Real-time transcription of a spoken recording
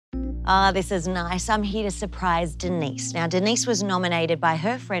Ah, this is nice. I'm here to surprise Denise. Now, Denise was nominated by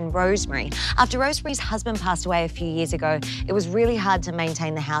her friend Rosemary. After Rosemary's husband passed away a few years ago, it was really hard to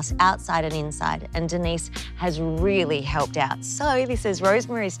maintain the house outside and inside, and Denise has really helped out. So this is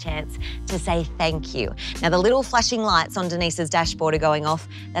Rosemary's chance to say thank you. Now, the little flashing lights on Denise's dashboard are going off.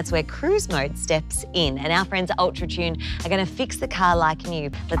 That's where cruise mode steps in, and our friends at UltraTune are going to fix the car like new.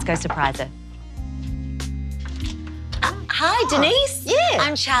 Let's go surprise her. Hi, Denise. Yeah.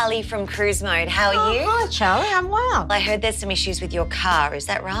 I'm Charlie from Cruise Mode. How are you? Hi, Charlie. I'm well. I heard there's some issues with your car. Is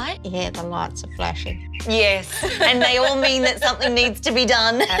that right? Yeah, the lights are flashing. Yes, and they all mean that something needs to be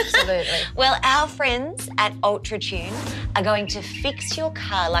done. Absolutely. Well, our friends at UltraTune are going to fix your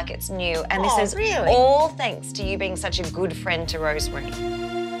car like it's new, and this is really? all thanks to you being such a good friend to Rosemary.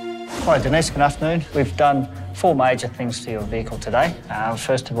 Hi Denise, good afternoon. We've done 4 major things to your vehicle today.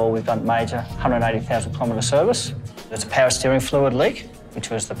 First of all, we've done major 180,000 kilometre service. There's a power steering fluid leak, which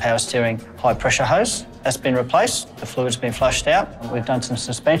was the power steering high pressure hose. That's been replaced, the fluid's been flushed out. We've done some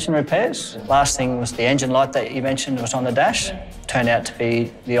suspension repairs. Last thing was the engine light that you mentioned was on the dash. Turned out to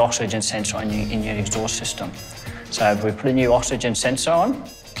be the oxygen sensor in your exhaust system. So we put a new oxygen sensor on,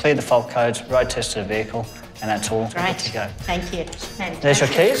 cleared the fault codes, road tested the vehicle, and that's all good to go. Thank you. There's your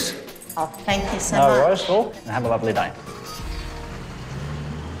keys. Oh, thank you so No much. worries at all, and have a lovely day.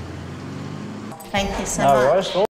 Thank you so No much. worries at all.